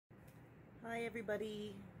Hi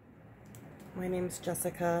everybody, my name's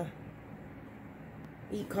Jessica.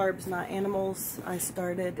 Eat carbs, not animals. I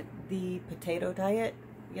started the potato diet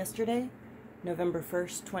yesterday, November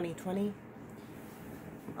 1st, 2020.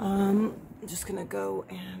 I'm just gonna go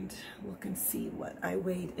and look and see what I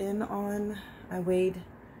weighed in on. I weighed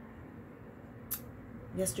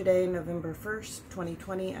yesterday, November 1st,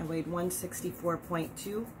 2020, I weighed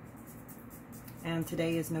 164.2. And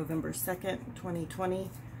today is November 2nd,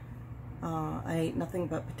 2020. I ate nothing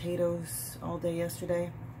but potatoes all day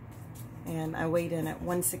yesterday, and I weighed in at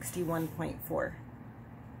 161.4.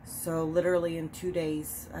 So literally in 2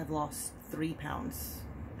 days, I've lost 3 pounds,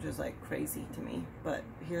 which is like crazy to me. But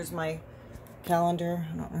here's my calendar.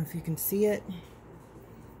 I don't know if you can see it.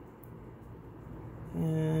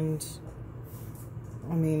 And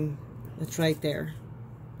I mean, it's right there.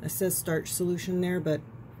 It says Starch Solution there, but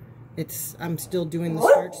I'm still doing the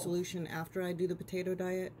Starch Solution after I do the potato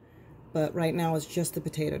diet. But right now it's just the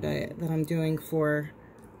potato diet that I'm doing for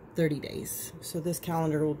 30 days. So this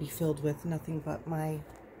calendar will be filled with nothing but my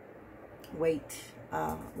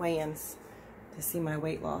weigh-ins to see my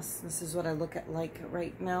weight loss. This is what I look at like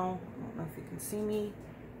right now. I don't know if you can see me.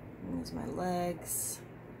 There's my legs.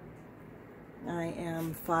 I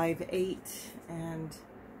am 5'8", and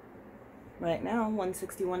right now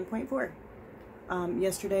 161.4.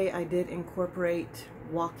 Yesterday I did incorporate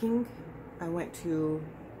walking. I went to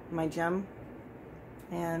my gym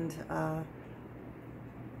and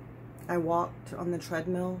I walked on the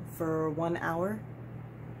treadmill for 1 hour.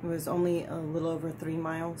 It was only a little over 3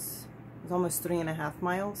 miles. It was almost 3.5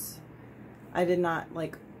 miles. I did not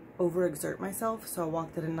like overexert myself, so I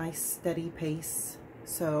walked at a nice steady pace.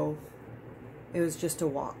 So it was just a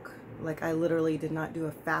walk. Like, I literally did not do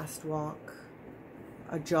a fast walk,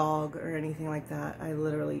 a jog, or anything like that. I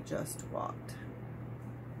literally just walked.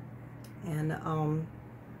 And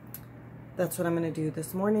that's what I'm going to do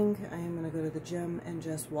this morning. I am going to go to the gym and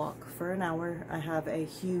just walk for an hour. I have a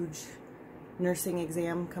huge nursing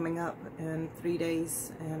exam coming up in 3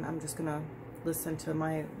 days, and I'm just going to listen to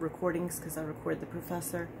my recordings because I record the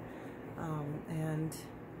professor. And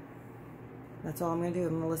that's all I'm going to do.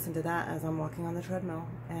 I'm going to listen to that as I'm walking on the treadmill,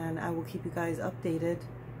 and I will keep you guys updated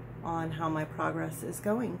on how my progress is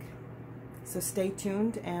going. So stay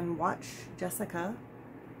tuned and watch Jessica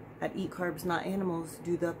at Eat Carbs Not Animals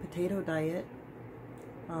do the potato diet,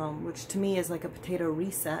 which to me is like a potato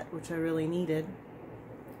reset, which I really needed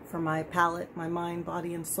for my palate, my mind,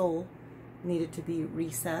 body, and soul. Needed to be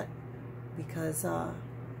reset because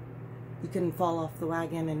you can fall off the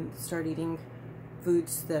wagon and start eating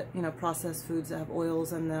foods that, you know, processed foods that have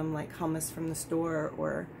oils in them, like hummus from the store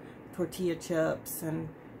or tortilla chips, and,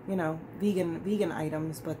 you know, vegan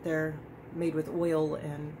items, but they're made with oil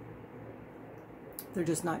and they're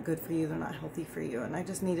just not good for you. They're not healthy for you. And I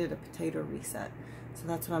just needed a potato reset. So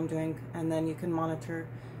that's what I'm doing. And then you can monitor,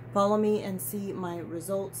 follow me and see my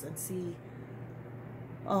results and see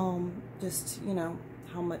just, you know,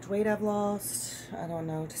 how much weight I've lost. I don't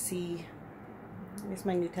know, to see, here's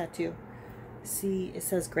my new tattoo. See, it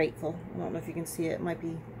says grateful. I don't know if you can see it. It might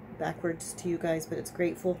be backwards to you guys, but it's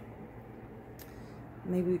grateful.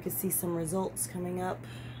 Maybe we could see some results coming up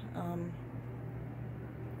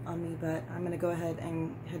on me, but I'm gonna go ahead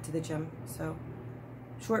and head to the gym. So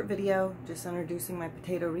short video, just introducing my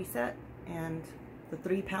potato reset and the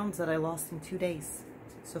 3 pounds that I lost in 2 days.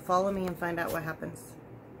 So follow me and find out what happens.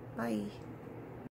 Bye.